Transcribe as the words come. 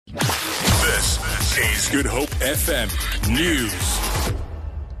This is Good Hope FM News.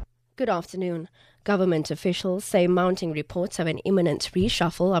 Good afternoon. Government officials say mounting reports of an imminent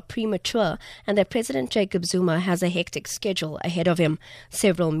reshuffle are premature and that President Jacob Zuma has a hectic schedule ahead of him.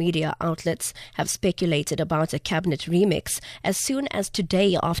 Several media outlets have speculated about a cabinet remix as soon as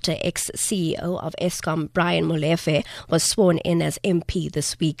today, after ex-CEO of Eskom Brian Molefe was sworn in as MP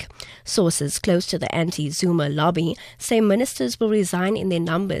this week. Sources close to the anti-Zuma lobby say ministers will resign in their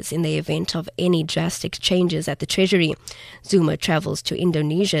numbers in the event of any drastic changes at the Treasury. Zuma travels to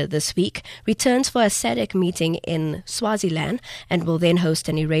Indonesia this week, returns for a SADC meeting in Swaziland and will then host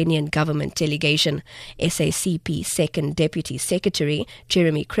an Iranian government delegation. SACP Second Deputy Secretary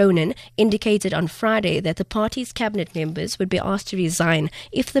Jeremy Cronin indicated on Friday that the party's cabinet members would be asked to resign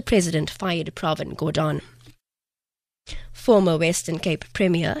if the president fired Pravin Gordhan. Former Western Cape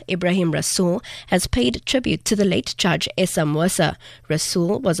Premier Ibrahim Rasool has paid tribute to the late Judge Essa Musa.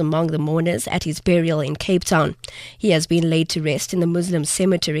 Rasool was among the mourners at his burial in Cape Town. He has been laid to rest in the Muslim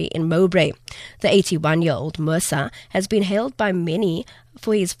cemetery in Mowbray. The 81-year-old Musa has been hailed by many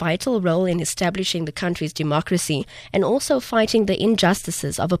for his vital role in establishing the country's democracy and also fighting the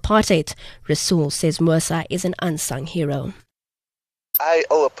injustices of apartheid. Rasool says Musa is an unsung hero. I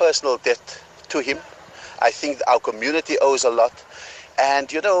owe a personal debt to him. I think our community owes a lot. And,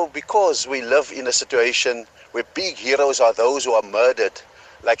 because we live in a situation where big heroes are those who are murdered,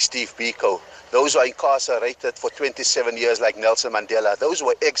 like Steve Biko, those who are incarcerated for 27 years, like Nelson Mandela, those who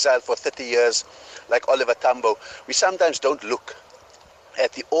were exiled for 30 years, like Oliver Tambo, we sometimes don't look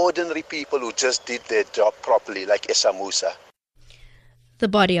at the ordinary people who just did their job properly, like Essa Musa. The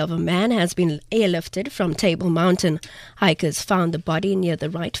body of a man has been airlifted from Table Mountain. Hikers found the body near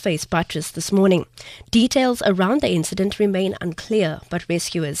the right face buttress this morning. Details around the incident remain unclear, but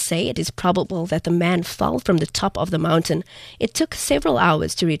rescuers say it is probable that the man fell from the top of the mountain. It took several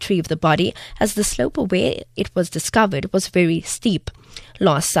hours to retrieve the body, as the slope where it was discovered was very steep.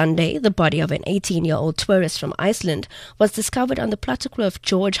 Last Sunday, the body of an 18-year-old tourist from Iceland was discovered on the Plattekloof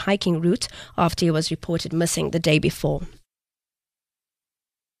George hiking route after he was reported missing the day before.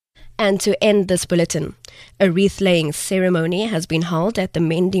 And to end this bulletin, a wreath-laying ceremony has been held at the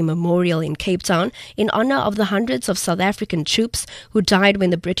Mendi Memorial in Cape Town in honor of the hundreds of South African troops who died when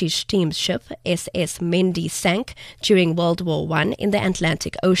the British steamship SS Mendi sank during World War I in the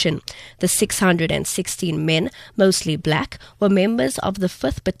Atlantic Ocean. The 616 men, mostly black, were members of the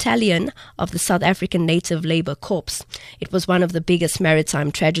 5th Battalion of the South African Native Labour Corps. It was one of the biggest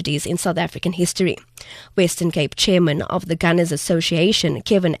maritime tragedies in South African history. Western Cape Chairman of the Gunners Association,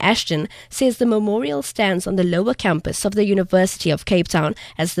 Kevin Ashton, says the memorial stands on the lower campus of the University of Cape Town,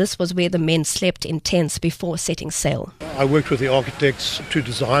 as this was where the men slept in tents before setting sail. I worked with the architects to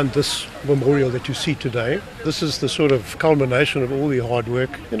design this memorial that you see today. This is the sort of culmination of all the hard work,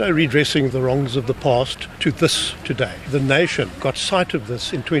 redressing the wrongs of the past to this today. The nation got sight of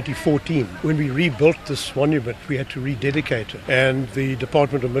this in 2014. When we rebuilt this monument, we had to rededicate it. And the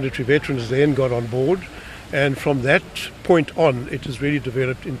Department of Military Veterans then got on board. And from that point on, it has really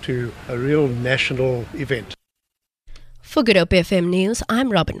developed into a real national event. For Good Hope FM News,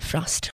 I'm Robin Frost.